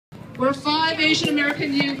where 5 Asian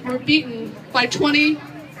American youth were beaten by 20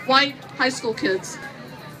 white high school kids.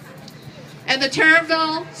 And the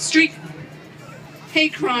Terraville street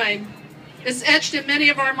hate crime is etched in many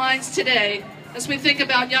of our minds today as we think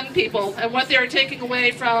about young people and what they are taking away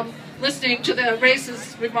from listening to the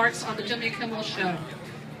racist remarks on the Jimmy Kimmel show.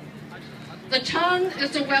 The tongue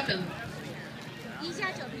is a weapon.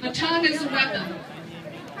 The tongue is a weapon.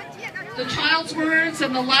 The child's words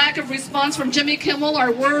and the lack of response from Jimmy Kimmel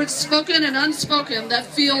are words spoken and unspoken that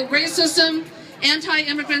fuel racism,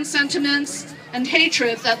 anti-immigrant sentiments, and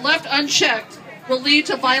hatred that left unchecked will lead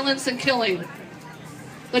to violence and killing.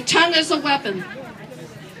 The tongue is a weapon.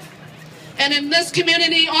 And in this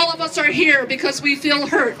community, all of us are here because we feel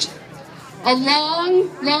hurt. A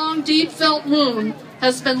long, deep felt wound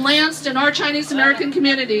has been lanced in our Chinese American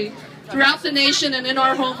community throughout the nation and in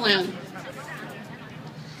our homeland.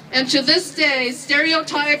 And to this day,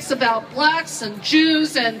 stereotypes about blacks and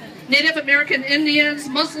Jews and Native American Indians,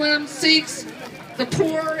 Muslims, Sikhs, the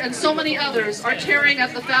poor, and so many others are tearing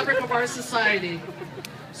at the fabric of our society.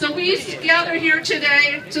 So we gather here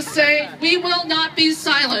today to say we will not be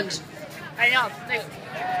silent.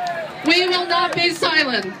 We will not be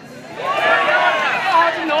silent.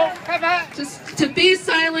 To be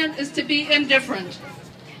silent is to be indifferent.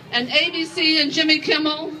 And ABC and Jimmy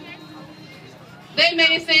Kimmel, they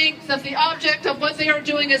may think that the object of what they are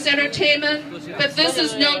doing is entertainment, but this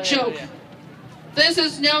is no joke. This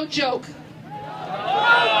is no joke.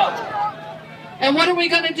 And what are we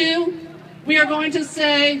going to do? We are going to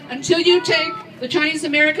say, until you take the Chinese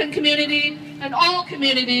American community and all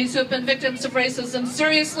communities who have been victims of racism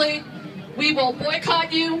seriously, we will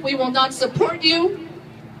boycott you, we will not support you,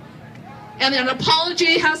 and an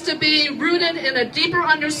apology has to be rooted in a deeper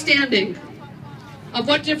understanding of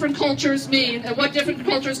what different cultures mean and what different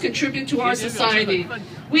cultures contribute to our society.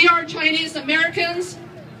 We are Chinese Americans.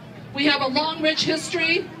 We have a long, rich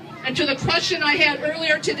history. And to the question I had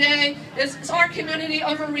earlier today, is our community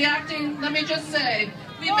overreacting? Let me just say,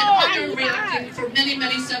 we've been underreacting for many,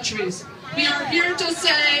 many centuries. We are here to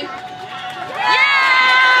say,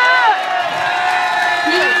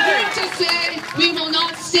 we will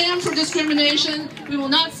not stand for discrimination. We will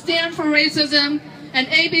not stand for racism. And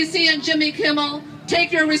ABC and Jimmy Kimmel,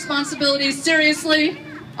 take your responsibilities seriously.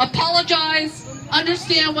 Apologize.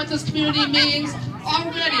 Understand what this community means.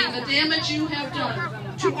 Already, the damage you have done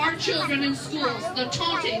to our children in schools, the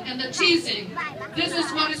taunting and the teasing. This is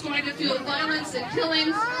what is going to fuel violence and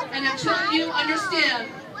killings. And until you understand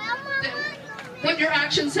what your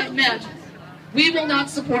actions have meant, we will not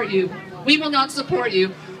support you. We will not support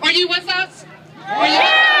you. Are you with us? Are you with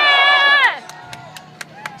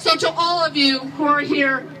us? So to all of you who are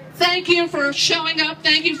here, thank you for showing up.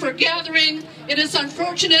 Thank you for gathering. It is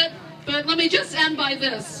unfortunate, but let me just end by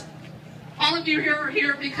this. All of you here are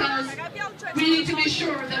here because we need to be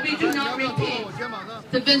sure that we do not repeat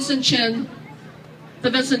the Vincent Chin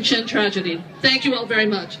tragedy. Thank you all very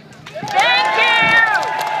much.